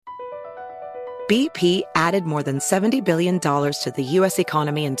BP added more than $70 billion to the U.S.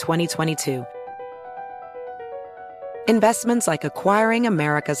 economy in 2022. Investments like acquiring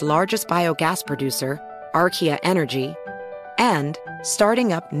America's largest biogas producer, Archaea Energy, and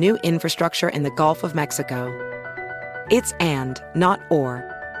starting up new infrastructure in the Gulf of Mexico. It's and, not or.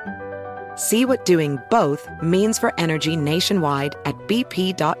 See what doing both means for energy nationwide at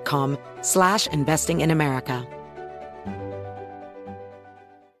bp.com/investing in America.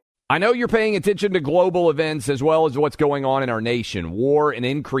 I know you're paying attention to global events as well as what's going on in our nation. War and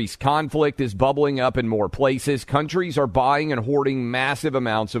increased conflict is bubbling up in more places. Countries are buying and hoarding massive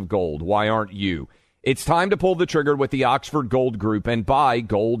amounts of gold. Why aren't you? It's time to pull the trigger with the Oxford Gold Group and buy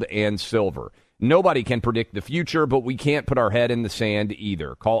gold and silver. Nobody can predict the future, but we can't put our head in the sand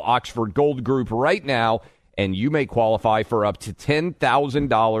either. Call Oxford Gold Group right now, and you may qualify for up to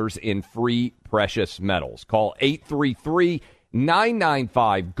 $10,000 in free precious metals. Call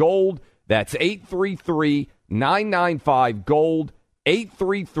 833-995-GOLD. That's 833-995-GOLD,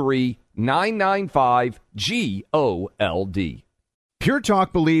 833-995-GOLD. Pure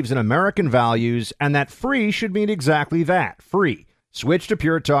Talk believes in American values and that free should mean exactly that, free. Switch to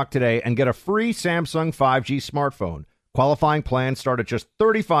Pure Talk today and get a free Samsung 5G smartphone. Qualifying plans start at just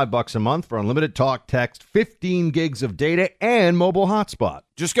 $35 a month for unlimited talk, text, 15 gigs of data, and mobile hotspot.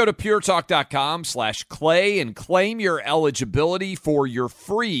 Just go to puretalk.com/Clay and claim your eligibility for your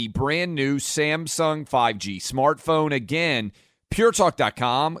free brand new Samsung 5G smartphone. Again,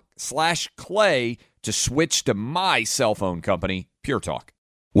 puretalk.com/Clay to switch to my cell phone company, Pure Talk.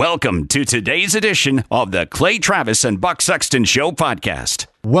 Welcome to today's edition of the Clay Travis and Buck Sexton Show podcast.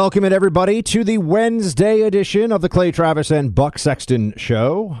 Welcome, everybody, to the Wednesday edition of the Clay Travis and Buck Sexton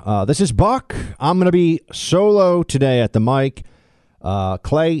Show. This is Buck. I'm going to be solo today at the mic.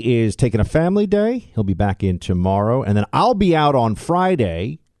 Clay is taking a family day. He'll be back in tomorrow. And then I'll be out on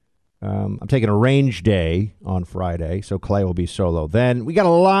Friday. I'm taking a range day on Friday, so Clay will be solo. Then we got a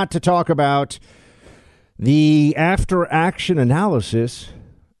lot to talk about. The after-action analysis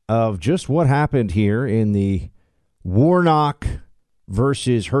of just what happened here in the Warnock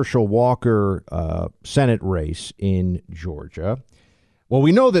versus Herschel Walker Senate race in Georgia. Well,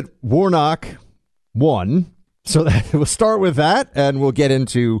 we know that Warnock won, so we'll start with that, and we'll get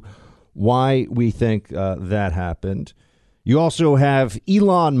into why we think that happened. You also have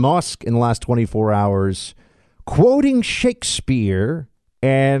Elon Musk in the last 24 hours quoting Shakespeare,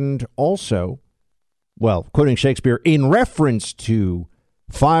 and also, well, quoting Shakespeare in reference to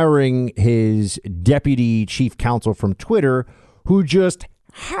firing his deputy chief counsel from Twitter, who just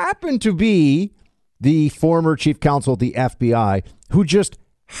happened to be the former chief counsel at the FBI, who just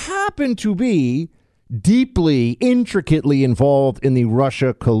happened to be deeply, intricately involved in the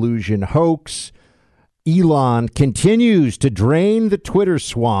Russia collusion hoax. Elon continues to drain the Twitter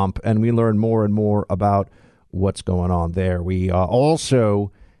swamp, and we learn more and more about what's going on there. We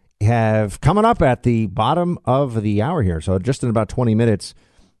also have coming up at the bottom of the hour here, so just in about 20 minutes,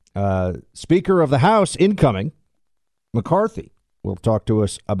 Speaker of the House incoming, McCarthy, will talk to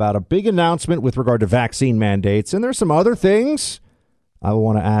us about a big announcement with regard to vaccine mandates, and there's some other things I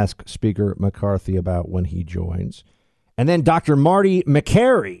want to ask Speaker McCarthy about when he joins. And then Dr. Marty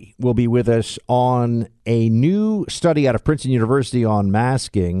McCary will be with us on a new study out of Princeton University on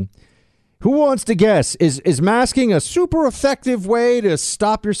masking. Who wants to guess? Is masking a super effective way to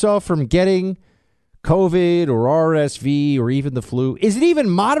stop yourself from getting COVID or RSV or even the flu? Is it even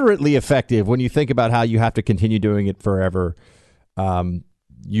moderately effective when you think about how you have to continue doing it forever?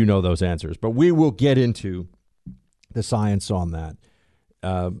 You know those answers, but we will get into the science on that.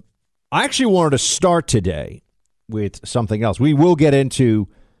 I actually wanted to start today with something else. We will get into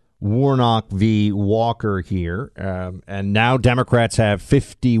Warnock v. Walker here, and now Democrats have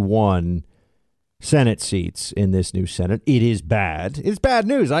 51 Senate seats in this new Senate. It is bad. It's bad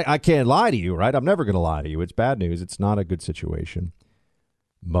news. I can't lie to you, right? I'm never going to lie to you. It's bad news. It's not a good situation.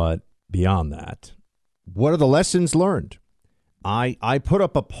 But beyond that, what are the lessons learned? I put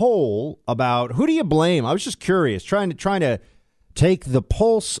up a poll about who do you blame? I was just curious, trying to take the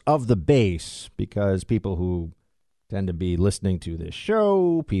pulse of the base, because people who tend to be listening to this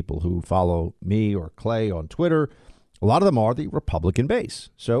show, people who follow me or Clay on Twitter, a lot of them are the Republican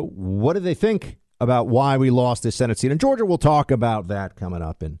base. So what do they think about why we lost this Senate seat in Georgia? We'll talk about that coming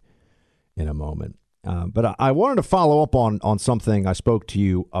up in a moment. But I wanted to follow up on something I spoke to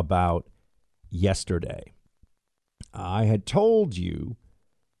you about yesterday. I had told you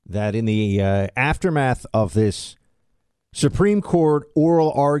that in the aftermath of this Supreme Court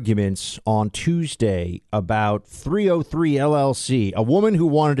oral arguments on Tuesday about 303 LLC, a woman who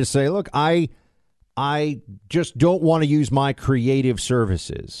wanted to say, look, I just don't want to use my creative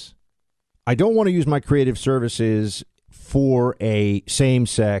services. I don't want to use my creative services for a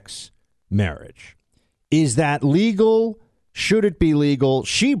same-sex marriage. Is that legal? Should it be legal?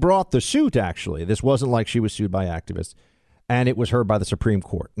 She brought the suit, actually. This wasn't like she was sued by activists, and it was heard by the Supreme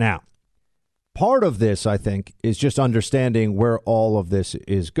Court. Now, part of this, I think, is just understanding where all of this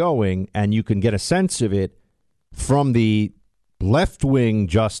is going, and you can get a sense of it from the left-wing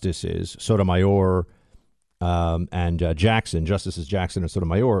justices, Sotomayor and Jackson, Justices Jackson and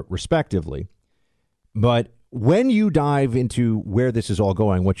Sotomayor, respectively. But when you dive into where this is all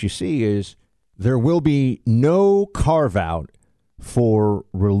going, what you see is there will be no carve-out for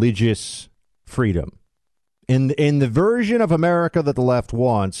religious freedom. In the version of America that the left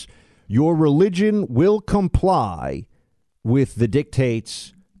wants, your religion will comply with the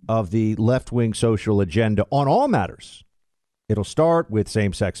dictates of the left-wing social agenda on all matters. It'll start with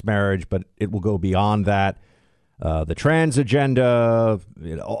same-sex marriage, but it will go beyond that. The trans agenda,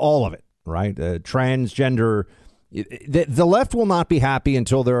 all of it, right? Transgender. The left will not be happy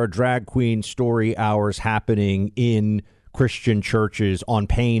until there are drag queen story hours happening in Christian churches on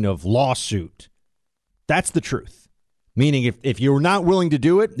pain of lawsuit. That's the truth. Meaning if you're not willing to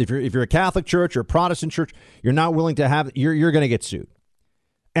do it, if you're a Catholic church or a Protestant church, you're not willing to have, you're going to get sued.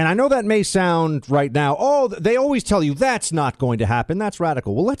 And I know that may sound right now, oh, they always tell you that's not going to happen. That's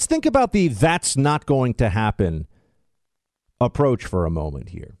radical. Well, let's think about the that's not going to happen approach for a moment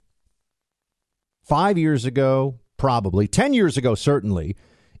here. 5 years ago, probably 10 years ago, certainly,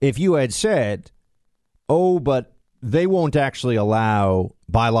 if you had said, oh, but they won't actually allow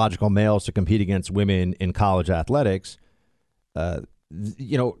biological males to compete against women in college athletics, they're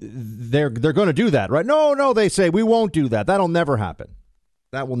going to do that, right? No, they say we won't do that. That'll never happen.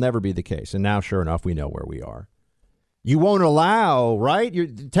 That will never be the case. And now, sure enough, we know where we are. You won't allow,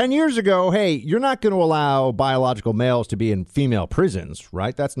 right? 10 years ago, hey, you're not going to allow biological males to be in female prisons,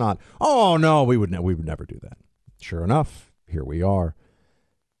 right? That's not, oh, no, we would never do that. Sure enough, here we are.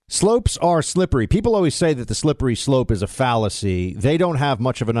 Slopes are slippery. People always say that the slippery slope is a fallacy. They don't have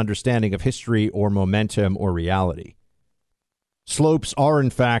much of an understanding of history or momentum or reality. Slopes are, in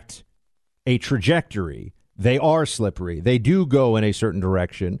fact, a trajectory. They are slippery. They do go in a certain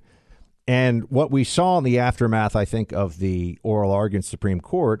direction. And what we saw in the aftermath, I think, of the oral argument Supreme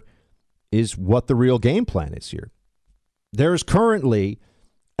Court is what the real game plan is here. There's currently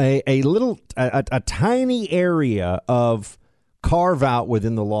a tiny area of carve out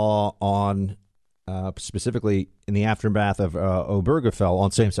within the law on specifically in the aftermath of Obergefell on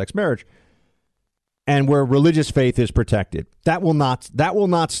same-sex marriage, and where religious faith is protected. That will not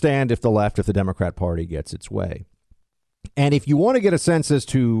stand if the Democrat Party gets its way. And if you want to get a sense as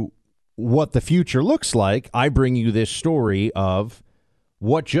to what the future looks like, I bring you this story of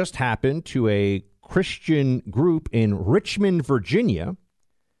what just happened to a Christian group in Richmond, Virginia,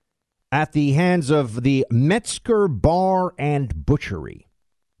 at the hands of the Metzger Bar and Butchery.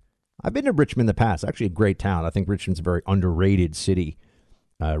 I've been to Richmond in the past. Actually, a great town. I think Richmond's a very underrated city.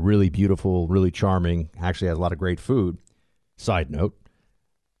 Really beautiful, really charming. Actually has a lot of great food. Side note,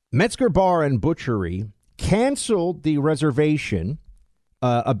 Metzger Bar and Butchery canceled the reservation,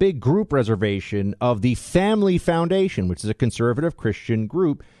 a big group reservation of the Family Foundation, which is a conservative Christian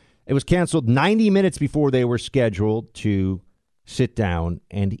group. It was canceled 90 minutes before they were scheduled to sit down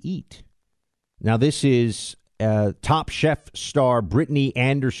and eat. Now, this is Top Chef star Brittany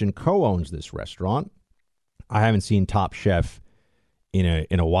Anderson co-owns this restaurant. I haven't seen Top Chef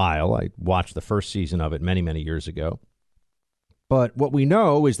in a while. I watched the first season of it many, many years ago. But what we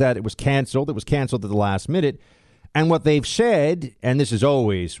know is that it was canceled. It was canceled at the last minute. And what they've said, and this is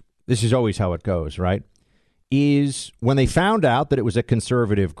always how it goes, right, is when they found out that it was a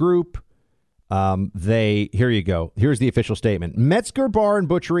conservative group, here you go. Here's the official statement. Metzger Bar and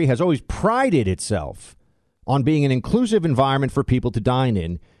Butchery has always prided itself on being an inclusive environment for people to dine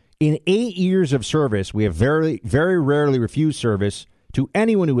in. In 8 years of service, we have very, very rarely refused service to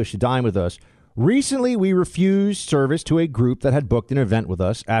anyone who wished to dine with us. Recently, we refused service to a group that had booked an event with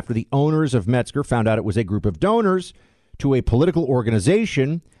us after the owners of Metzger found out it was a group of donors to a political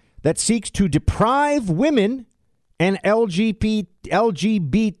organization that seeks to deprive women and LGBTQ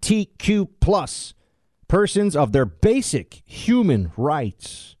plus persons of their basic human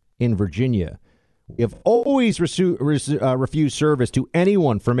rights in Virginia. We have always refused service to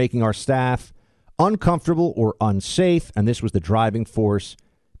anyone for making our staff uncomfortable or unsafe, and this was the driving force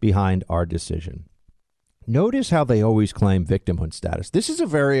behind our decision. Notice how they always claim victimhood status. This is a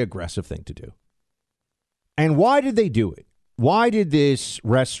very aggressive thing to do. And why did they do it? Why did this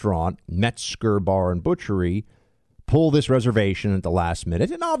restaurant, Metzger Bar and Butchery, pull this reservation at the last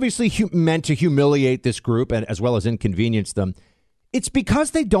minute? And obviously meant to humiliate this group and as well as inconvenience them. It's because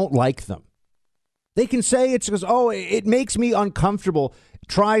they don't like them. They can say it's because, it makes me uncomfortable,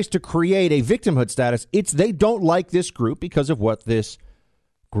 tries to create a victimhood status. They don't like this group because of what this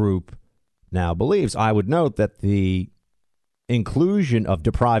group now believes. I would note that the inclusion of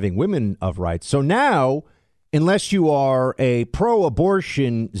depriving women of rights. So now, unless you are a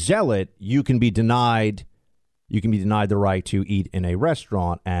pro-abortion zealot, you can be denied the right to eat in a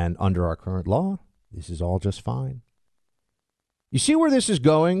restaurant. And under our current law, this is all just fine. You see where this is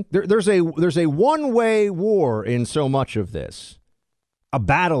going? There's a one-way war in so much of this, a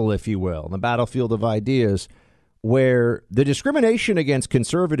battle, if you will, the battlefield of ideas, where the discrimination against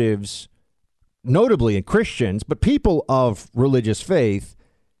conservatives, notably in Christians, but people of religious faith,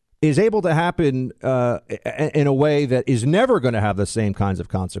 is able to happen in a way that is never going to have the same kinds of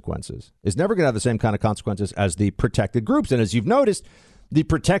consequences, is never going to have the same kind of consequences as the protected groups. And as you've noticed, the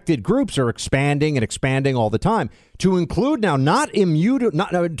protected groups are expanding and expanding all the time to include now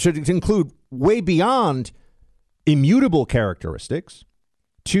to include way beyond immutable characteristics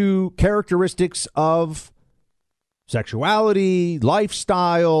to characteristics of sexuality,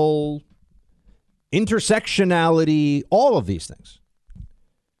 lifestyle, intersectionality, all of these things.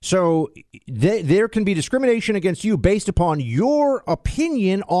 So there can be discrimination against you based upon your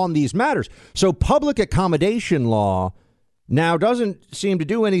opinion on these matters. So public accommodation law now doesn't seem to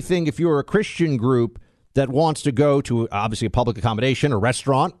do anything if you're a Christian group that wants to go to, obviously, a public accommodation, a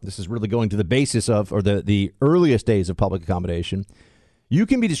restaurant. This is really going to the basis of, or the earliest days of public accommodation. You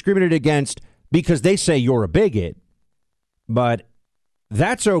can be discriminated against because they say you're a bigot, but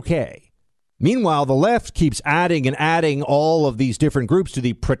that's okay. Meanwhile, the left keeps adding and adding all of these different groups to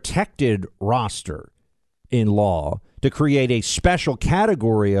the protected roster in law to create a special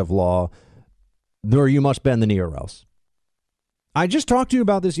category of law where you must bend the knee or else. I just talked to you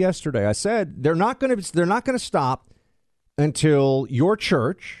about this yesterday. I said they're not going to stop until your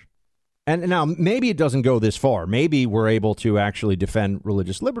church, and now maybe it doesn't go this far. Maybe we're able to actually defend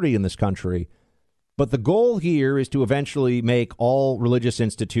religious liberty in this country. But the goal here is to eventually make all religious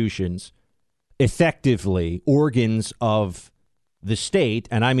institutions effectively organs of the state,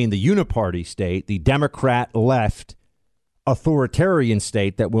 and I mean the uniparty state, the Democrat left authoritarian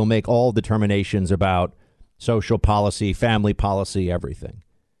state that will make all determinations about social policy, family policy, everything.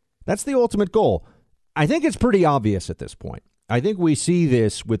 That's the ultimate goal. I think it's pretty obvious at this point. I think we see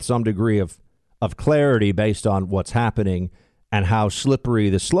this with some degree of clarity based on what's happening and how slippery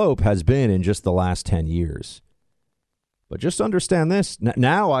the slope has been in just the last 10 years. But just understand this.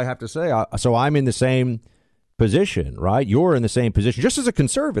 Now I have to say, so I'm in the same position, right? You're in the same position, just as a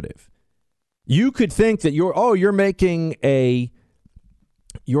conservative. You could think that you're making a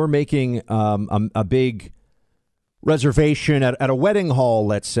big reservation at a wedding hall,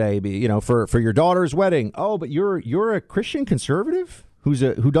 let's say, for your daughter's wedding. Oh, but you're a Christian conservative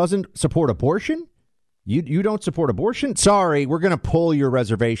who doesn't support abortion? You don't support abortion? Sorry, we're going to pull your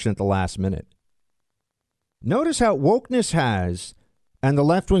reservation at the last minute. Notice how wokeness has, and the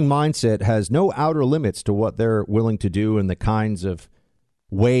left-wing mindset has no outer limits to what they're willing to do and the kinds of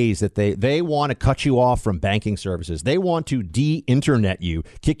ways that they want to cut you off from banking services. They want to de-internet you,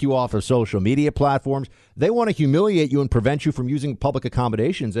 kick you off of social media platforms. They want to humiliate you and prevent you from using public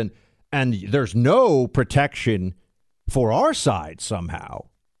accommodations. And there's no protection for our side somehow,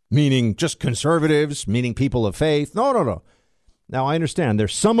 meaning just conservatives, meaning people of faith. No. Now, I understand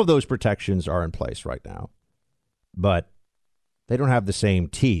there's some of those protections are in place right now, but they don't have the same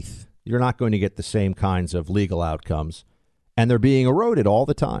teeth. You're not going to get the same kinds of legal outcomes, and they're being eroded all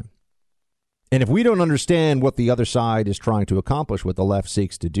the time. And if we don't understand what the other side is trying to accomplish, what the left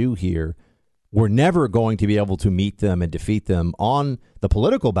seeks to do here, we're never going to be able to meet them and defeat them on the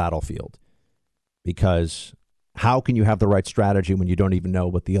political battlefield. Because how can you have the right strategy when you don't even know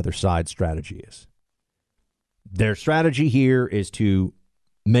what the other side's strategy is? Their strategy here is to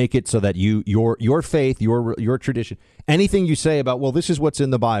make it so that your faith, your tradition, anything you say about, well, this is what's in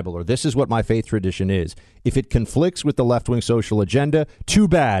the Bible or this is what my faith tradition is, if it conflicts with the left-wing social agenda, too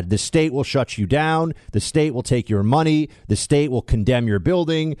bad. The state will shut you down. The state will take your money. The state will condemn your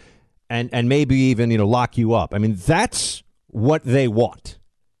building and maybe even, lock you up. I mean, that's what they want.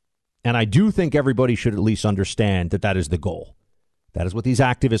 And I do think everybody should at least understand that that is the goal. That is what these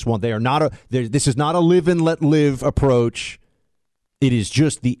activists want. They are not this is not a live and let live approach. It is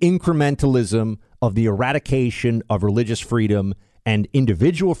just the incrementalism of the eradication of religious freedom and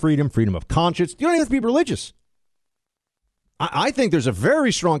individual freedom, freedom of conscience. You don't even have to be religious. I think there's a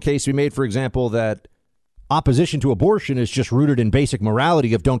very strong case to be made, for example, that opposition to abortion is just rooted in basic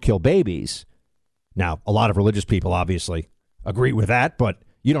morality of don't kill babies. Now, a lot of religious people obviously agree with that, but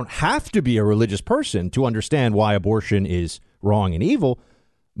you don't have to be a religious person to understand why abortion is wrong and evil.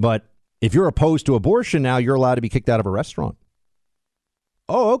 But If you're opposed to abortion now, you're allowed to be kicked out of a restaurant.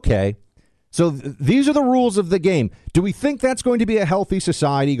 Oh, okay. So these are the rules of the game. Do we think that's going to be a healthy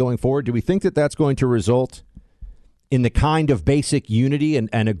society going forward? Do we think that that's going to result in the kind of basic unity and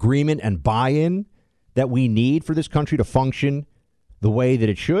agreement and buy-in that we need for this country to function the way that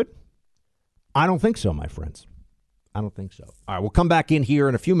it should? I don't think so, my friends. I don't think so. All right, we'll come back in here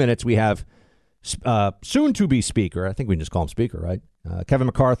in a few minutes. We have soon-to-be Speaker. I think we can just call him Speaker, right? Kevin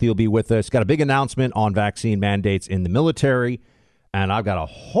McCarthy will be with us. Got a big announcement on vaccine mandates in the military. And I've got a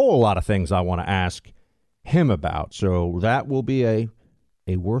whole lot of things I want to ask him about. So that will be a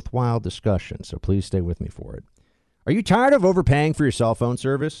worthwhile discussion. So please stay with me for it. Are you tired of overpaying for your cell phone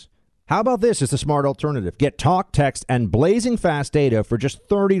service? How about this as the smart alternative? Get talk, text, and blazing fast data for just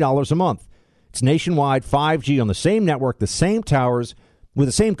 $30 a month. It's nationwide 5G on the same network, the same towers, with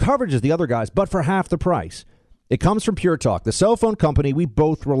the same coverage as the other guys, but for half the price. It comes from Pure Talk, the cell phone company we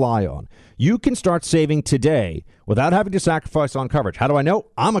both rely on. You can start saving today without having to sacrifice on coverage. How do I know?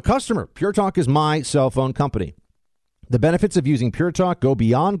 I'm a customer. Pure Talk is my cell phone company. The benefits of using Pure Talk go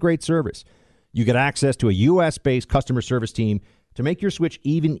beyond great service. You get access to a U.S.-based customer service team to make your switch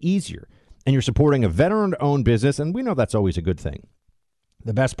even easier. And you're supporting a veteran-owned business, and we know that's always a good thing.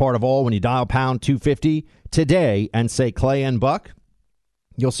 The best part of all, when you dial pound 250 today and say Clay and Buck,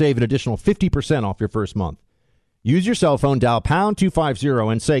 you'll save an additional 50% off your first month. Use your cell phone, dial pound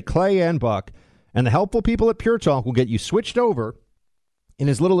 250 and say Clay and Buck, and the helpful people at Pure Talk will get you switched over in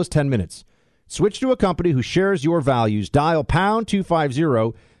as little as 10 minutes. Switch to a company who shares your values. Dial pound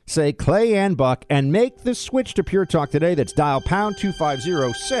 250, say Clay and Buck, and make the switch to Pure Talk today. That's dial pound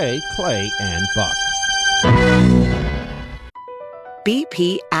 250, say Clay and Buck.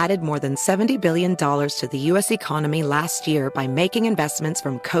 BP added more than $70 billion to the U.S. economy last year by making investments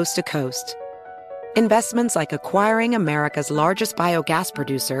from coast to coast. Investments like acquiring America's largest biogas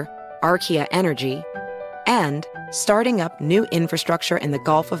producer, Archaea Energy, and starting up new infrastructure in the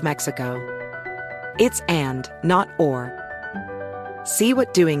Gulf of Mexico. It's and, not or. See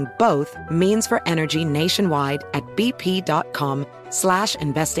what doing both means for energy nationwide at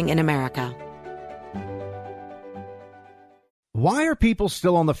bp.com/investing in America. Why are people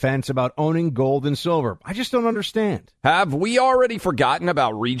still on the fence about owning gold and silver? I just don't understand. Have we already forgotten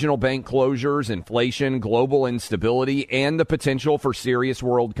about regional bank closures, inflation, global instability, and the potential for serious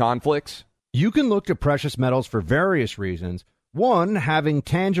world conflicts? You can look to precious metals for various reasons. One, having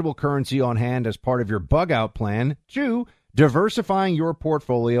tangible currency on hand as part of your bug-out plan. Two, diversifying your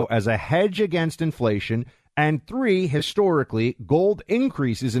portfolio as a hedge against inflation. And three, historically, gold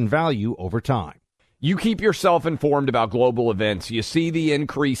increases in value over time. You keep yourself informed about global events. You see the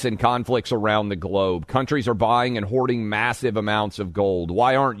increase in conflicts around the globe. Countries are buying and hoarding massive amounts of gold.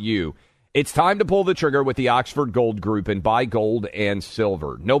 Why aren't you? It's time to pull the trigger with the Oxford Gold Group and buy gold and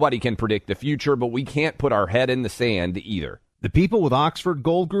silver. Nobody can predict the future, but we can't put our head in the sand either. The people with Oxford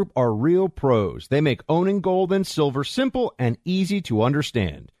Gold Group are real pros. They make owning gold and silver simple and easy to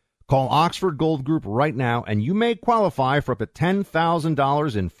understand. Call Oxford Gold Group right now, and you may qualify for up to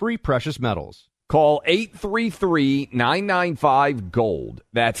 $10,000 in free precious metals. Call 833-995-GOLD.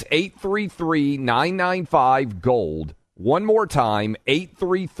 That's 833-995-GOLD. One more time,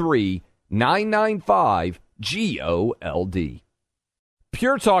 833-995-GOLD.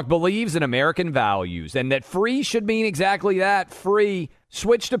 Pure Talk believes in American values and that free should mean exactly that, free.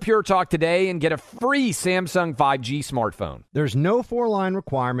 Switch to Pure Talk today and get a free Samsung 5G smartphone. There's no 4-line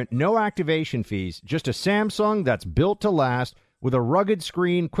requirement, no activation fees, just a Samsung that's built to last with a rugged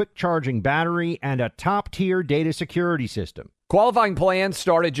screen, quick-charging battery, and a top-tier data security system. Qualifying plans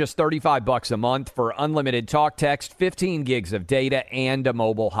start at just $35 a month for unlimited talk, text, 15 gigs of data, and a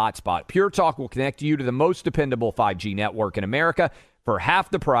mobile hotspot. Pure Talk will connect you to the most dependable 5G network in America for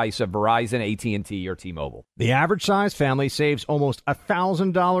half the price of Verizon, AT&T, or T-Mobile. The average-size family saves almost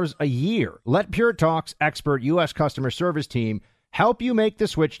 $1,000 a year. Let Pure Talk's expert U.S. customer service team help you make the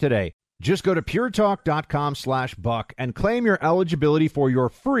switch today. Just go to puretalk.com/buck and claim your eligibility for your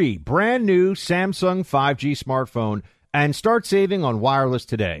free brand new Samsung 5G smartphone and start saving on wireless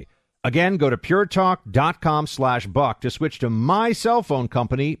today. Again, go to puretalk.com/buck to switch to my cell phone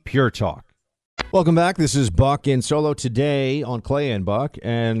company, Pure Talk. Welcome back. This is Buck in solo today on Clay and Buck,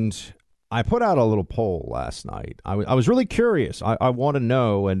 and I put out a little poll last night. I was really curious. I want to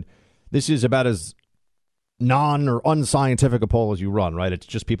know, and this is about as non or unscientific a poll as you run, right? It's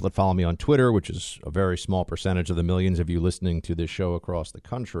just people that follow me on Twitter, which is a very small percentage of the millions of you listening to this show across the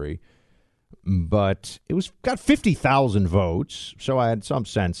country. But it got 50,000 votes, so I had some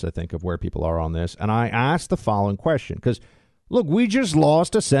sense, I think, of where people are on this. And I asked the following question, because, look, we just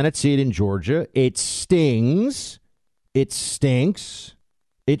lost a Senate seat in Georgia. It stings. It stinks.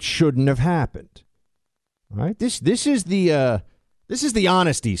 it shouldn't have happened. All right? This is the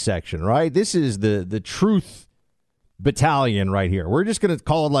honesty section, right? This is the truth battalion right here. We're just going to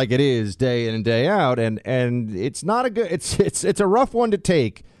call it like it is day in and day out, and it's not a good it's a rough one to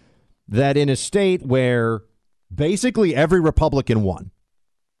take, that in a state where basically every Republican won.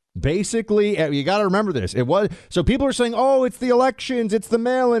 Basically, you got to remember this. It was so people are saying, "Oh, it's the elections, it's the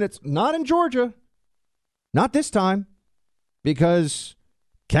mail-in." It's not in Georgia. Not this time, because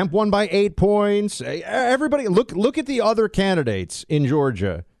Kemp won by 8 points. Everybody, look at the other candidates in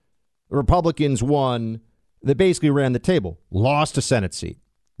Georgia. Republicans won. They basically ran the table. Lost a Senate seat.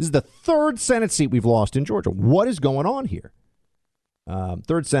 This is the third Senate seat we've lost in Georgia. What is going on here?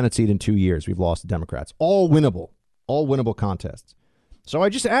 Third Senate seat in 2 years we've lost to Democrats. All winnable contests. So I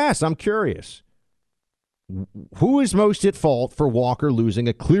just asked, I'm curious, who is most at fault for Walker losing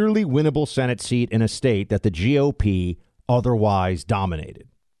a clearly winnable Senate seat in a state that the GOP otherwise dominated?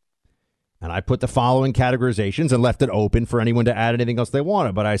 And I put the following categorizations and left it open for anyone to add anything else they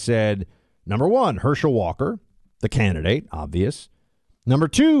wanted. But I said, number one, Herschel Walker, the candidate, obvious. Number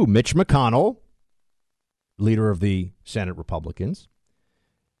two, Mitch McConnell, leader of the Senate Republicans.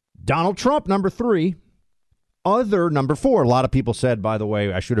 Donald Trump, number three. Other, number four. A lot of people said, by the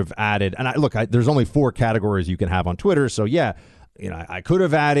way, I should have added, and there's only 4 categories you can have on Twitter. So yeah, I could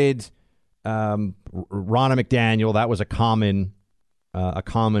have added Ronna McDaniel. That was a common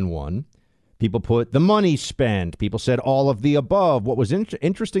one. People put the money spent. People said all of the above. What was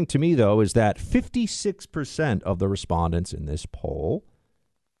interesting to me, though, is that 56% of the respondents in this poll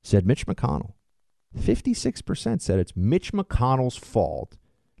said Mitch McConnell. 56% said it's Mitch McConnell's fault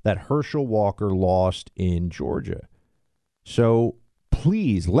that Herschel Walker lost in Georgia. So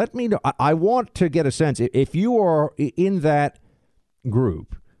please let me know. I want to get a sense. If you are in that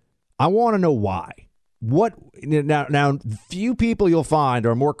group, I want to know why. What now? Few people you'll find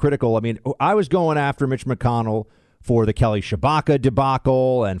are more critical. I mean, I was going after Mitch McConnell for the Kelly Shabaka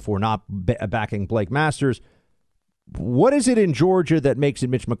debacle and for not backing Blake Masters. What is it in Georgia that makes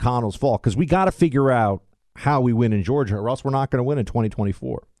it Mitch McConnell's fault? Because we got to figure out how we win in Georgia, or else we're not going to win in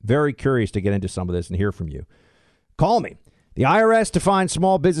 2024. Very curious to get into some of this and hear from you. Call me. The IRS defines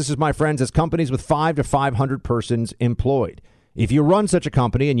small businesses, my friends, as companies with 5 to 500 persons employed. If you run such a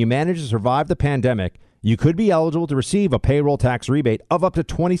company and you manage to survive the pandemic, you could be eligible to receive a payroll tax rebate of up to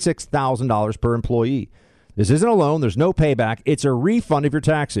 $26,000 per employee. This isn't a loan. There's no payback. It's a refund of your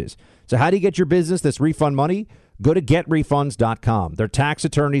taxes. So how do you get your business this refund money? Go to getrefunds.com. Their tax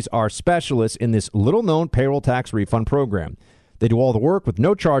attorneys are specialists in this little-known payroll tax refund program. They do all the work with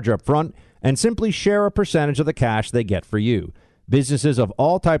no charge up front and simply share a percentage of the cash they get for you. Businesses of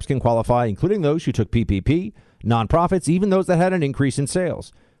all types can qualify, including those who took PPP, nonprofits, even those that had an increase in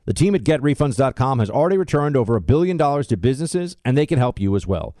sales. The team at getrefunds.com has already returned over $1 billion to businesses, and they can help you as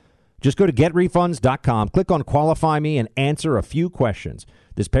well. Just go to getrefunds.com, click on Qualify Me, and answer a few questions.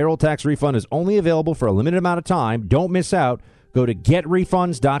 This payroll tax refund is only available for a limited amount of time. Don't miss out. Go to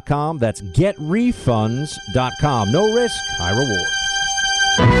getrefunds.com. That's getrefunds.com. No risk, high reward.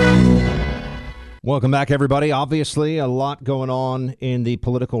 Welcome back, everybody. Obviously, a lot going on in the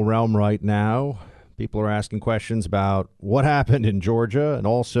political realm right now. People are asking questions about what happened in Georgia and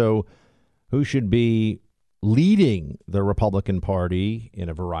also who should be leading the Republican Party in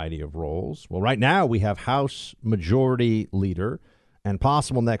a variety of roles. Well, right now we have House Majority Leader and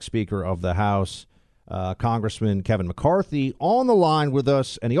possible next Speaker of the House, Congressman Kevin McCarthy, on the line with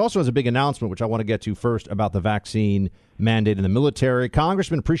us. And he also has a big announcement, which I want to get to first, about the vaccine mandate in the military.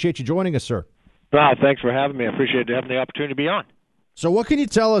 Congressman, appreciate you joining us, sir. Wow, thanks for having me. I appreciate having the opportunity to be on. So what can you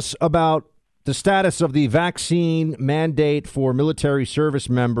tell us about the status of the vaccine mandate for military service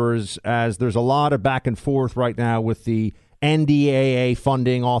members, as there's a lot of back and forth right now with the NDAA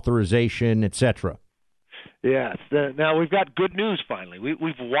funding authorization, et cetera? Yes. Now we've got good news finally.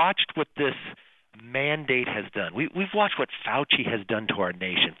 We've watched what this mandate has done. We've watched what Fauci has done to our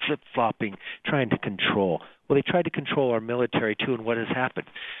nation, flip-flopping, trying to control. Well, they tried to control our military, too, and what has happened?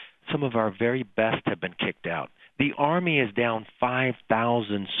 Some of our very best have been kicked out. The Army is down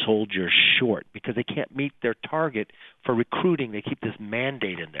 5,000 soldiers short because they can't meet their target for recruiting. They keep this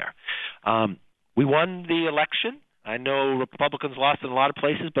mandate in there. We won the election. I know Republicans lost in a lot of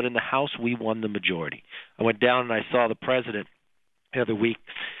places, but in the House, we won the majority. I went down and I saw the president the other week.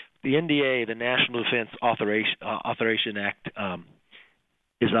 The NDA, the National Defense Authorization Act,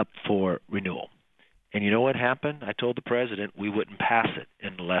 is up for renewal. And you know what happened? I told the president we wouldn't pass it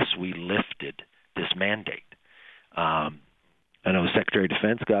unless we lifted this mandate. I know Secretary of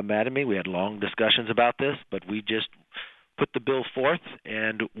Defense got mad at me. We had long discussions about this, but we just put the bill forth,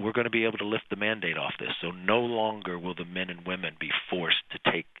 and we're going to be able to lift the mandate off this. So no longer will the men and women be forced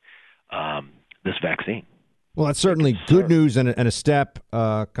to take this vaccine. Well, that's certainly good news and a step,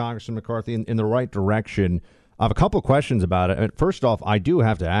 Congressman McCarthy, in the right direction. I have a couple of questions about it. First off, I do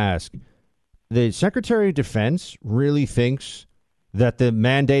have to ask, the Secretary of Defense really thinks that the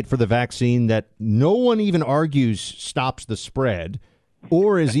mandate for the vaccine that no one even argues stops the spread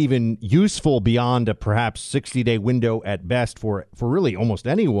or is even useful beyond a perhaps 60-day window at best for really almost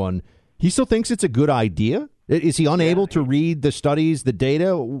anyone, he still thinks it's a good idea? Is he unable to read the studies, the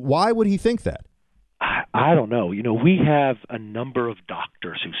data? Why would he think that? I don't know. We have a number of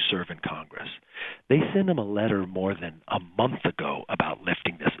doctors who serve in Congress. They sent him a letter more than a month ago about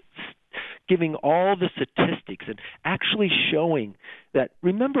lifting this, giving all the statistics and actually showing that,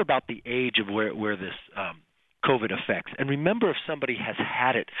 remember about the age of where this COVID affects, and remember if somebody has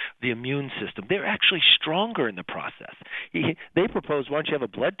had it, the immune system, they're actually stronger in the process. They propose, why don't you have a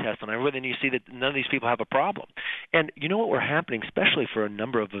blood test on everyone, and you see that none of these people have a problem. And you know what we're happening, especially for a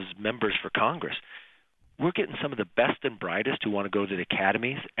number of those members for Congress, we're getting some of the best and brightest who want to go to the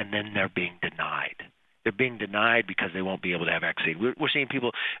academies, and then they're being denied. They're being denied because they won't be able to have vaccine. We're seeing people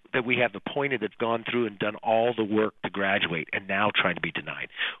that we have appointed that have gone through and done all the work to graduate and now trying to be denied.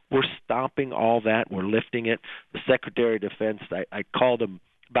 We're stopping all that. We're lifting it. The Secretary of Defense, I called him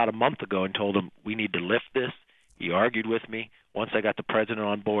about a month ago and told him we need to lift this. He argued with me. Once I got the president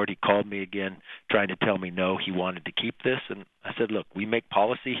on board, he called me again trying to tell me no, he wanted to keep this. And I said, look, we make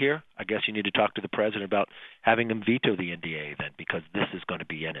policy here. I guess you need to talk to the president about having him veto the NDA then, because this is going to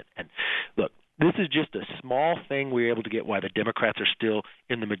be in it. And look, this is just a small thing we were able to get why the Democrats are still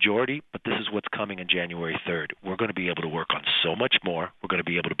in the majority, but this is what's coming on January 3rd. We're going to be able to work on so much more. We're going to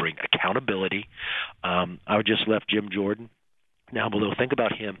be able to bring accountability. I just left Jim Jordan. Now below, think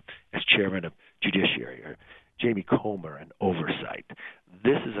about him as chairman of Judiciary, or Jamie Comer and oversight.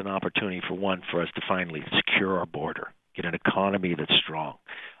 This is an opportunity for us to finally secure our border, get an economy that's strong,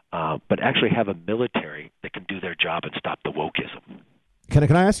 but actually have a military that can do their job and stop the wokeism.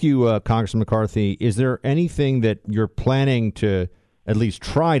 Can I ask you, Congressman McCarthy, is there anything that you're planning to at least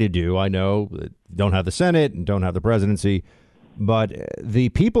try to do? I know that you don't have the Senate and don't have the presidency, but the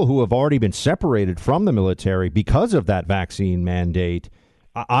people who have already been separated from the military because of that vaccine mandate,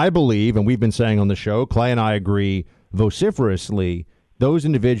 I believe, and we've been saying on the show, Clay and I agree vociferously, those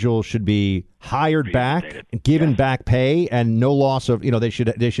individuals should be hired back, given back pay, and no loss of, they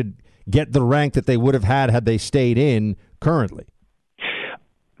should get the rank that they would have had they stayed in currently.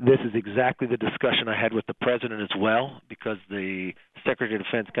 This is exactly the discussion I had with the president as well, because the Secretary of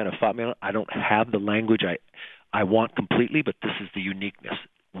Defense kind of fought me on it. I don't have the language I want completely, but this is the uniqueness.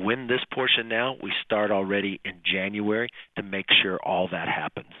 Win this portion now. We start already in January to make sure all that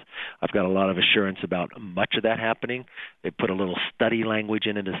happens. I've got a lot of assurance about much of that happening. They put a little study language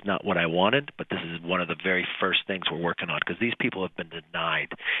in it. It's not what I wanted, but this is one of the very first things we're working on, because these people have been denied.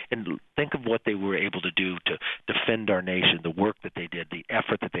 And think of what they were able to do to defend our nation, the work that they did, the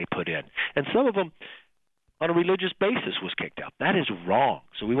effort that they put in. And some of them, on a religious basis, was kicked out. That is wrong.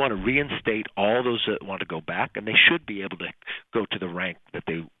 So we want to reinstate all those that want to go back, and they should be able to go to the rank that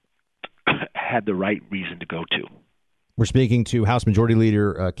they had the right reason to go to. We're speaking to House Majority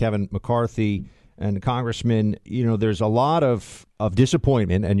Leader Kevin McCarthy. And Congressman, there's a lot of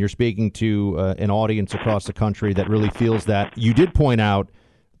disappointment, and you're speaking to an audience across the country that really feels that. You did point out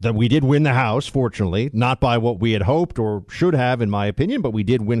that we did win the House, fortunately, not by what we had hoped or should have, in my opinion, but we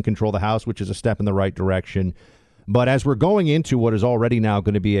did win control of the House, which is a step in the right direction. But as we're going into what is already now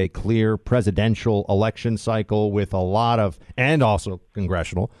going to be a clear presidential election cycle with a lot of, and also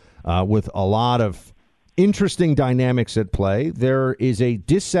congressional, with a lot of interesting dynamics at play, there is a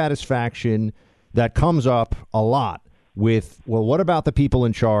dissatisfaction that comes up a lot with, well, what about the people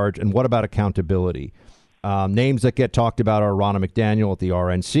in charge and what about accountability? Names that get talked about are Ronna McDaniel at the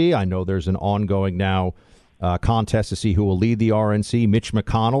RNC. I know there's an ongoing now contest to see who will lead the RNC, Mitch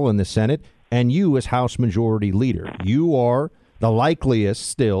McConnell in the Senate, and you as House Majority Leader. You are the likeliest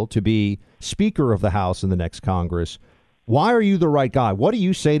still to be Speaker of the House in the next Congress. Why are you the right guy? What do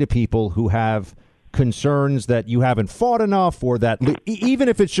you say to people who have concerns that you haven't fought enough, or that even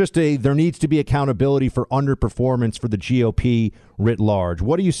if it's just there needs to be accountability for underperformance for the GOP writ large?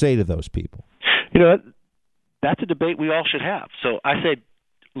 What do you say to those people? That's a debate we all should have. So I said,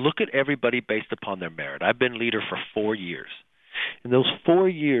 look at everybody based upon their merit. I've been leader for 4 years. In those 4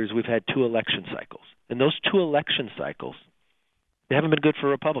 years, we've had 2 election cycles. In those 2 election cycles, they haven't been good for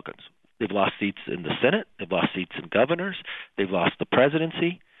Republicans. They've lost seats in the Senate. They've lost seats in governors. They've lost the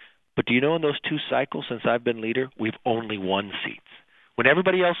presidency. But do you know in those 2 cycles since I've been leader, we've only won seats. When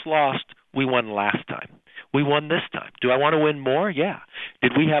everybody else lost, we won last time. We won this time. Do I want to win more? Yeah.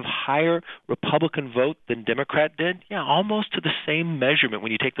 Did we have higher Republican vote than Democrat did? Yeah, almost to the same measurement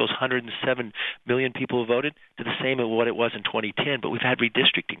when you take those 107 million people who voted to the same as what it was in 2010, but we've had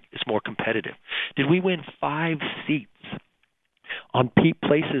redistricting. It's more competitive. Did we win 5 seats on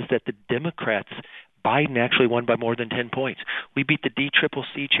places that the Democrats, Biden actually won by more than 10 points? We beat the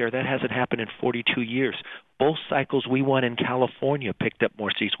DCCC chair. That hasn't happened in 42 years. Both cycles we won in California, picked up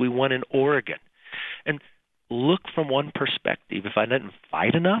more seats. We won in Oregon. And look from one perspective. If I didn't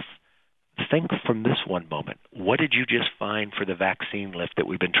fight enough, think from this one moment. What did you just find for the vaccine lift that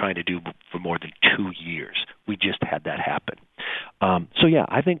we've been trying to do for more than 2 years? We just had that happen. So yeah,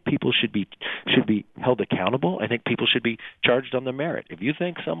 I think people should be held accountable. I think people should be charged on their merit. If you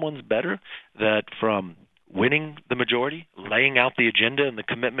think someone's better, that from winning the majority, laying out the agenda and the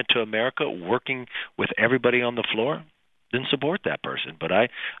commitment to America, working with everybody on the floor, then support that person. But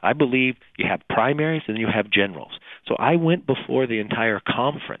I believe you have primaries and you have generals. So I went before the entire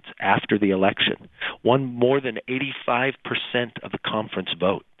conference after the election, won more than 85% of the conference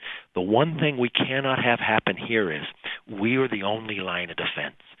vote. The one thing we cannot have happen here is we are the only line of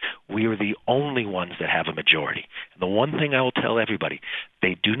defense. We are the only ones that have a majority. And the one thing I will tell everybody,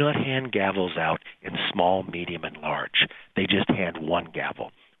 they do not hand gavels out in small, medium, and large. They just hand one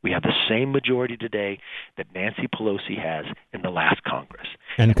gavel. We have the same majority today that Nancy Pelosi has in the last Congress.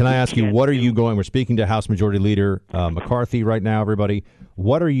 And can I ask you, what are you going? We're speaking to House Majority Leader McCarthy right now, everybody.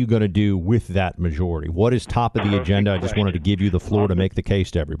 What are you going to do with that majority? What is top of the agenda? I just wanted to give you the floor to make the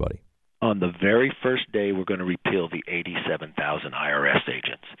case to everybody. On the very first day, we're going to repeal the 87,000 IRS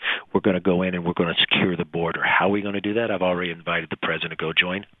agents. We're going to go in and we're going to secure the border. How are we going to do that? I've already invited the president to go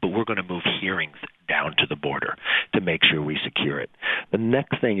join, but we're going to move hearings down to the border to make sure we secure it. The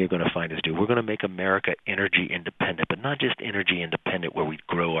next thing you're going to find us do, we're going to make America energy independent, but not just energy independent where we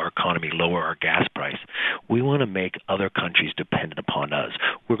grow our economy, lower our gas price. We want to make other countries dependent upon us.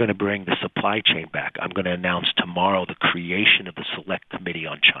 We're going to bring the supply chain back. I'm going to announce tomorrow the creation of the Select Committee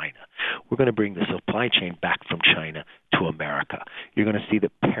on China. We're going to bring the supply chain back from China to America. You're going to see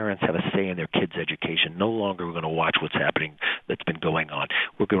that parents have a say in their kids' education. No longer we're going to watch what's happening that's been going on.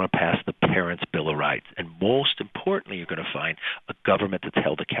 We're going to pass the Parents' Bill of Rights. And most importantly, you're going to find a government that's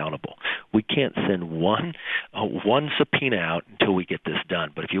held accountable. We can't send one subpoena out until we get this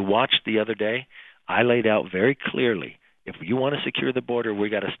done. But if you watched the other day, I laid out very clearly, if you want to secure the border, we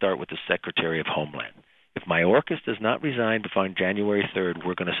got to start with the Secretary of Homeland. If Mayorkas does not resign before January 3rd,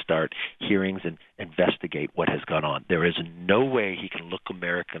 we're going to start hearings and investigate what has gone on. There is no way he can look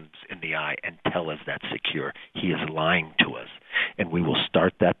Americans in the eye and tell us that's secure. He is lying to us, and we will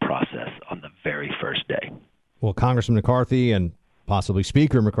start that process on the very first day. Well, Congressman McCarthy and possibly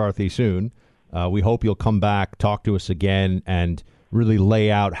Speaker McCarthy soon, we hope you'll come back, talk to us again, and really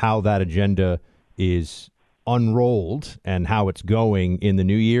lay out how that agenda is unrolled and how it's going in the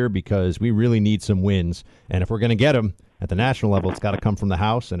new year, because we really need some wins. And if we're going to get them at the national level, it's got to come from the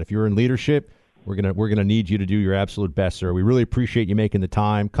House. And if you're in leadership, we're gonna need you to do your absolute best, sir. We really appreciate you making the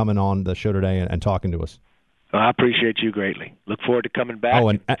time, coming on the show today and talking to us. I appreciate you greatly. Look forward to coming back. Oh,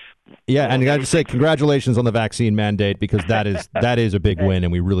 and I got to say congratulations on the vaccine mandate, because that is a big win,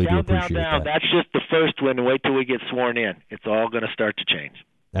 and we really do appreciate that. That's just the first win. Wait till we get sworn in. It's all going to start to change.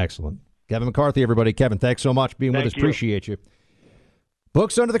 Excellent. Kevin McCarthy, everybody. Kevin, thanks so much for being with us. Appreciate you.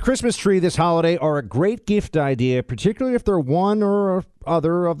 Books under the Christmas tree this holiday are a great gift idea, particularly if they're one or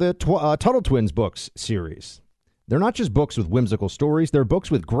other of the Tuttle Twins books series. They're not just books with whimsical stories. They're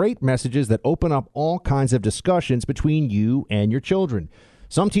books with great messages that open up all kinds of discussions between you and your children.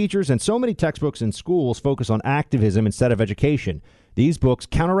 Some teachers and so many textbooks in schools focus on activism instead of education. These books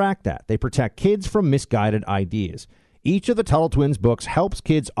counteract that. They protect kids from misguided ideas. Each of the Tuttle Twins books helps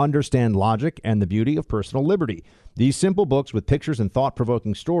kids understand logic and the beauty of personal liberty. These simple books with pictures and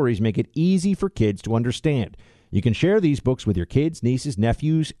thought-provoking stories make it easy for kids to understand. You can share these books with your kids, nieces,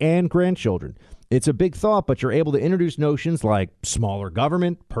 nephews, and grandchildren. It's a big thought, but you're able to introduce notions like smaller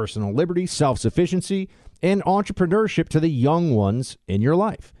government, personal liberty, self-sufficiency, and entrepreneurship to the young ones in your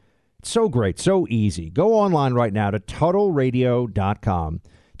life. It's so great, so easy. Go online right now to TuttleRadio.com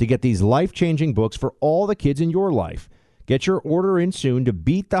to get these life-changing books for all the kids in your life. Get your order in soon to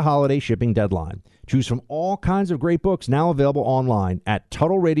beat the holiday shipping deadline. Choose from all kinds of great books now available online at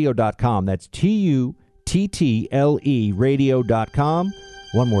TuttleRadio.com. That's TUTTLE radio.com.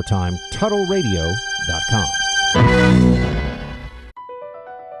 One more time, TuttleRadio.com.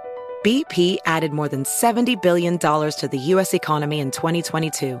 BP added more than $70 billion to the U.S. economy in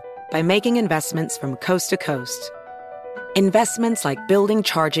 2022 by making investments from coast to coast. Investments like building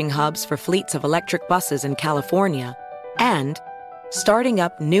charging hubs for fleets of electric buses in California and starting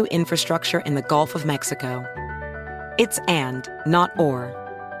up new infrastructure in the Gulf of Mexico. It's and, not or.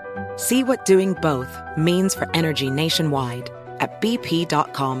 See what doing both means for energy nationwide at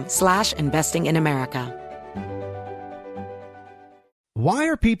bp.com/investing in America. Why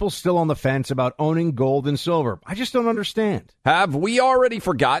are people still on the fence about owning gold and silver? I just don't understand. Have we already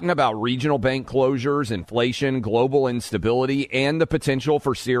forgotten about regional bank closures, inflation, global instability, and the potential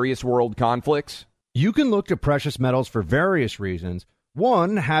for serious world conflicts? You can look to precious metals for various reasons.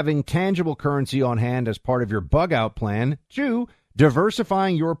 One, having tangible currency on hand as part of your bug-out plan. Two,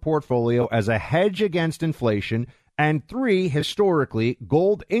 diversifying your portfolio as a hedge against inflation. And three, historically,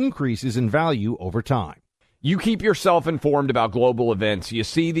 gold increases in value over time. You keep yourself informed about global events. You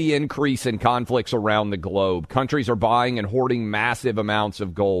see the increase in conflicts around the globe. Countries are buying and hoarding massive amounts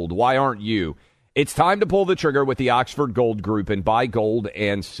of gold. Why aren't you? It's time to pull the trigger with the Oxford Gold Group and buy gold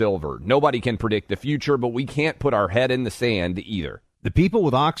and silver. Nobody can predict the future, but we can't put our head in the sand either. The people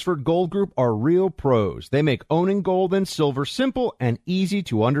with Oxford Gold Group are real pros. They make owning gold and silver simple and easy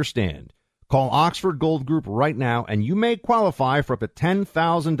to understand. Call Oxford Gold Group right now, and you may qualify for up to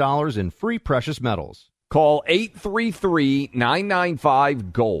 $10,000 in free precious metals. Call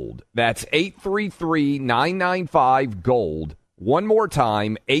 833-995-GOLD. That's 833-995-GOLD. One more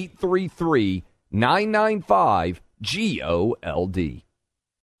time, 833-995-GOLD.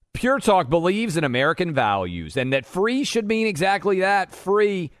 Pure Talk believes in American values and that free should mean exactly that,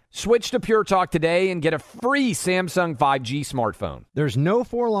 free. Switch to Pure Talk today and get a free Samsung 5G smartphone. There's no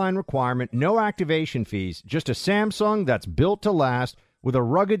 4-line requirement, no activation fees, just a Samsung that's built to last with a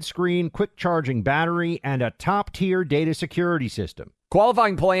rugged screen, quick-charging battery, and a top-tier data security system.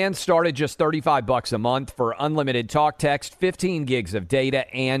 Qualifying plans start at just $35 a month for unlimited talk, text, 15 gigs of data,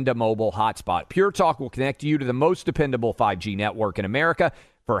 and a mobile hotspot. Pure Talk will connect you to the most dependable 5G network in America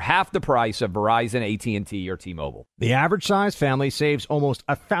for half the price of Verizon, AT&T, or T-Mobile. The average-size family saves almost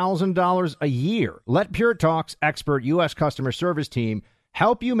 $1,000 a year. Let Pure Talk's expert U.S. customer service team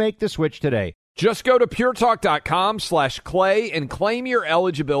help you make the switch today. Just go to puretalk.com/clay and claim your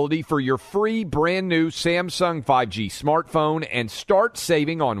eligibility for your free brand new Samsung 5G smartphone and start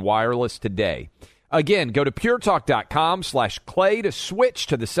saving on wireless today. Again, go to puretalk.com/clay to switch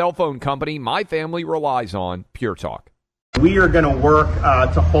to the cell phone company my family relies on, Pure Talk. We are going to work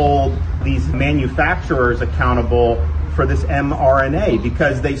to hold these manufacturers accountable for this mRNA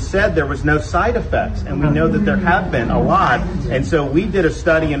because they said there was no side effects, and we know that there have been a lot. And so we did a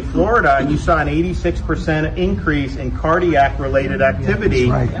study in Florida, and you saw an 86% increase in cardiac-related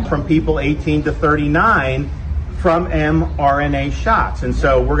activity from people 18 to 39 from mRNA shots. And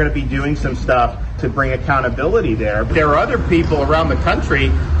so we're going to be doing some stuff to bring accountability there. There are other people around the country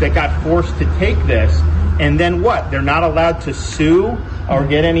that got forced to take this. And then what? They're not allowed to sue or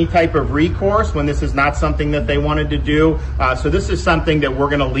get any type of recourse when this is not something that they wanted to do. So this is something that we're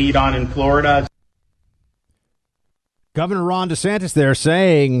going to lead on in Florida. Governor Ron DeSantis there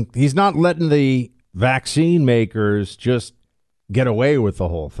saying he's not letting the vaccine makers just get away with the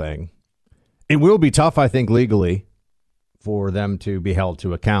whole thing. It will be tough, I think, legally for them to be held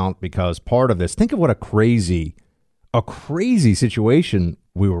to account because part of this, think of what a crazy situation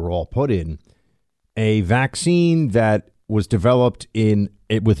we were all put in. A vaccine that was developed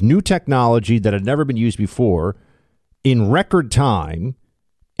with new technology that had never been used before in record time,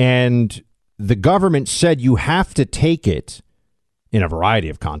 and the government said you have to take it in a variety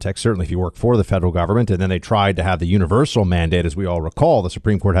of contexts, certainly if you work for the federal government, and then they tried to have the universal mandate, as we all recall. The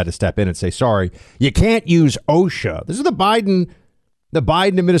Supreme Court had to step in and say, sorry, you can't use OSHA. This is the Biden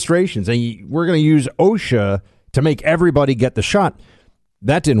administration saying we're going to use OSHA to make everybody get the shot.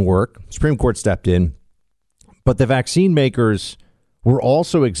 That didn't work. Supreme Court stepped in. But the vaccine makers were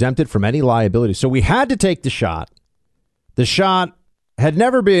also exempted from any liability. So we had to take the shot. The shot had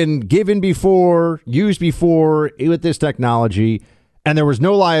never been given before, used before with this technology, and there was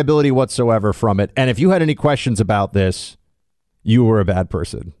no liability whatsoever from it. And if you had any questions about this, you were a bad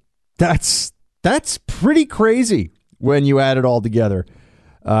person. That's pretty crazy when you add it all together.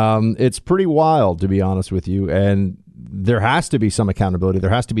 It's pretty wild, to be honest with you. And there has to be some accountability. There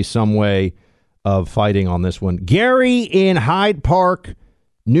has to be some way of fighting on this one. Gary in Hyde Park,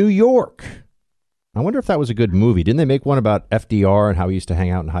 New York. I wonder if that was a good movie. Didn't they make one about FDR and how he used to hang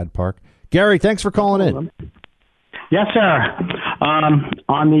out in Hyde Park? Gary, thanks for calling in. Yes, sir.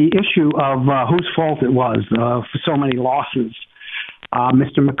 On the issue of whose fault it was for so many losses,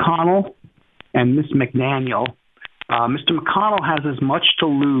 Mr. McConnell and Ms. McDaniel. Mr. McConnell has as much to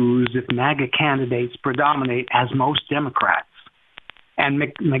lose if MAGA candidates predominate as most Democrats. And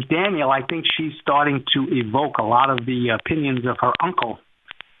McDaniel, I think she's starting to evoke a lot of the opinions of her uncle.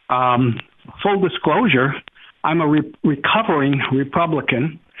 Full disclosure, I'm a recovering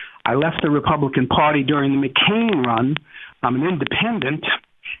Republican. I left the Republican Party during the McCain run. I'm an independent,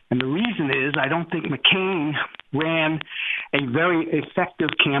 and the reason is I don't think McCain ran a very effective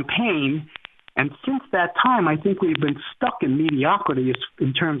campaign. And since that time, I think we've been stuck in mediocrity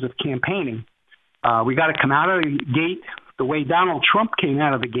in terms of campaigning. We got to come out of the gate the way Donald Trump came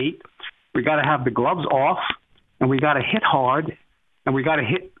out of the gate. We got to have the gloves off, and we got to hit hard, and we got to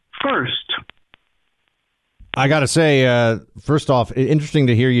hit first. I got to say, first off, interesting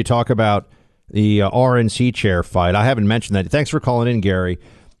to hear you talk about the RNC chair fight. I haven't mentioned that. Thanks for calling in, Gary.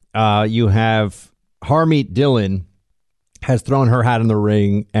 You have Harmeet Dillon has thrown her hat in the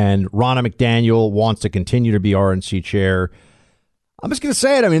ring, and Ronna McDaniel wants to continue to be RNC chair. I'm just going to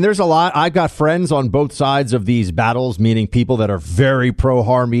say it. I mean, there's a lot. I've got friends on both sides of these battles, meaning people that are very pro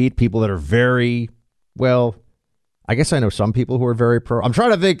Harmeet, people that are very, well, I guess I know some people who are very pro. I'm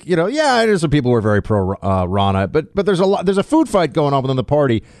trying to think, there's some people who are very pro Ronna, but there's a food fight going on within the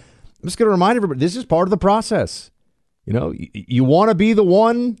party. I'm just going to remind everybody, this is part of the process. You want to be the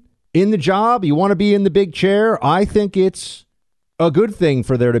one in the job. You want to be in the big chair. I think it's a good thing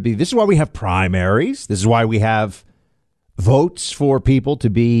for there to be. This is why we have primaries. This is why we have votes for people to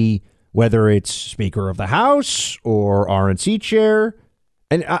be, whether it's Speaker of the House or RNC chair.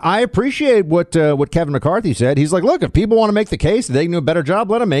 And I appreciate what Kevin McCarthy said. He's like, look, if people want to make the case that they can do a better job,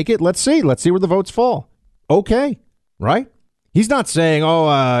 let them make it. Let's see where the votes fall. Okay, right? He's not saying,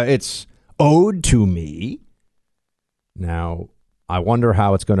 it's owed to me. Now, I wonder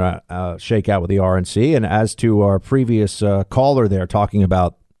how it's going to shake out with the RNC. And as to our previous caller there talking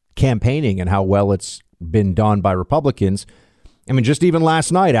about campaigning and how well it's been done by Republicans, I mean, just even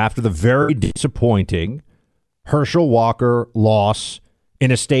last night after the very disappointing Herschel Walker loss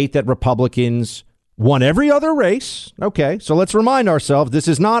in a state that Republicans won every other race. Okay, so let's remind ourselves, this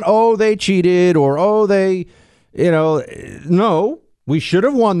is not, they cheated or, they, no, we should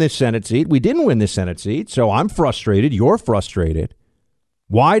have won this Senate seat. We didn't win this Senate seat. So I'm frustrated. You're frustrated.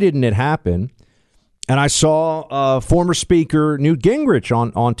 Why didn't it happen? And I saw former Speaker Newt Gingrich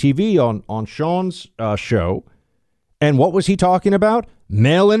on TV on Sean's show. And what was he talking about?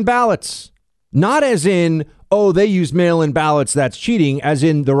 Mail-in ballots. Not as in, they use mail-in ballots, that's cheating, as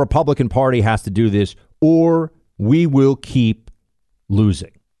in the Republican Party has to do this, or we will keep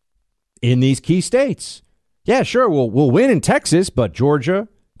losing in these key states. Yeah, sure, we'll win in Texas, but Georgia,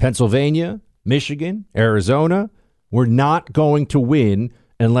 Pennsylvania, Michigan, Arizona, we're not going to win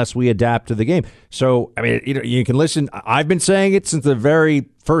unless we adapt to the game. So, I mean, you can listen. I've been saying it since the very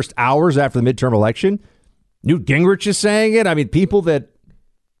first hours after the midterm election. Newt Gingrich is saying it. I mean, people that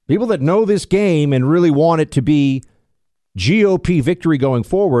know this game and really want it to be GOP victory going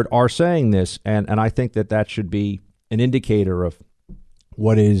forward are saying this. And I think that should be an indicator of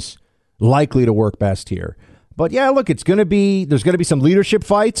what is likely to work best here. But yeah, look, there's going to be some leadership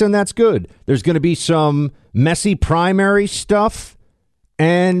fights, and that's good. There's going to be some messy primary stuff.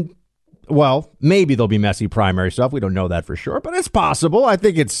 And, well, maybe there'll be messy primary stuff. We don't know that for sure, but it's possible. I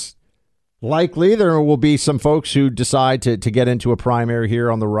think it's likely there will be some folks who decide to get into a primary here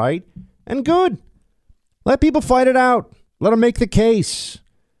on the right. And good. Let people fight it out. Let them make the case.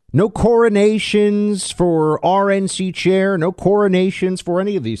 No coronations for RNC chair. No coronations for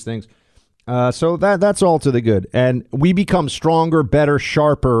any of these things. So that's all to the good. And we become stronger, better,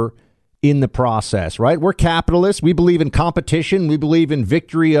 sharper in the process, right? We're capitalists. We believe in competition. We believe in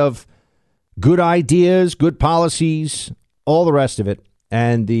victory of good ideas, good policies, all the rest of it,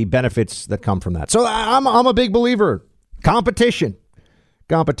 and the benefits that come from that. So I'm a big believer. Competition.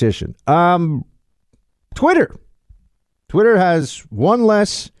 Twitter has one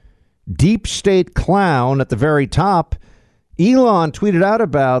less deep state clown at the very top. Elon tweeted out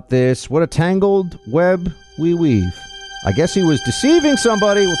about this. What a tangled web we weave. I guess he was deceiving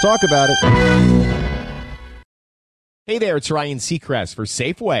somebody. We'll talk about it. Hey there, it's Ryan Seacrest for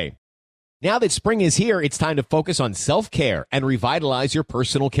Safeway. Now that spring is here, it's time to focus on self-care and revitalize your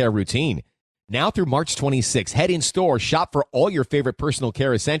personal care routine. Now through March 26, head in store, shop for all your favorite personal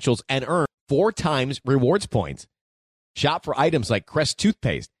care essentials, and earn 4 times rewards points. Shop for items like Crest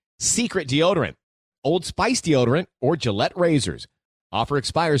toothpaste, Secret deodorant, Old Spice deodorant, or Gillette razors. Offer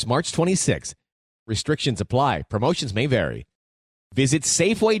expires March 26. Restrictions apply. Promotions may vary. Visit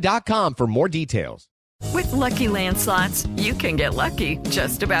Safeway.com for more details. With Lucky Land Slots, you can get lucky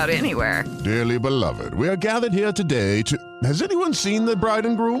just about anywhere. Dearly beloved, we are gathered here today to... Has anyone seen the bride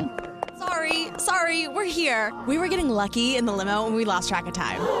and groom? Sorry, we're here. We were getting lucky in the limo and we lost track of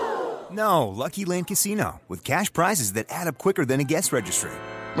time. No, Lucky Land Casino, with cash prizes that add up quicker than a guest registry.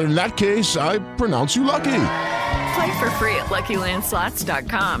 In that case, I pronounce you lucky. Play for free at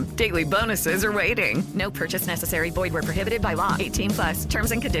LuckyLandSlots.com. Daily bonuses are waiting. No purchase necessary. Void where prohibited by law. 18+.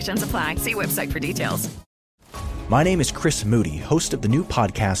 Terms and conditions apply. See website for details. My name is Chris Moody, host of the new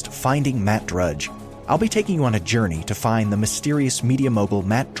podcast, Finding Matt Drudge. I'll be taking you on a journey to find the mysterious media mogul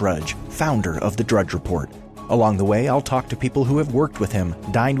Matt Drudge, founder of The Drudge Report. Along the way, I'll talk to people who have worked with him,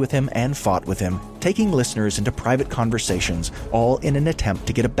 dined with him, and fought with him, taking listeners into private conversations, all in an attempt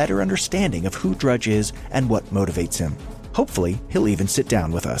to get a better understanding of who Drudge is and what motivates him. Hopefully, he'll even sit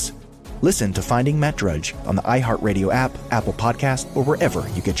down with us. Listen to Finding Matt Drudge on the iHeartRadio app, Apple Podcast, or wherever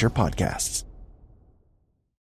you get your podcasts.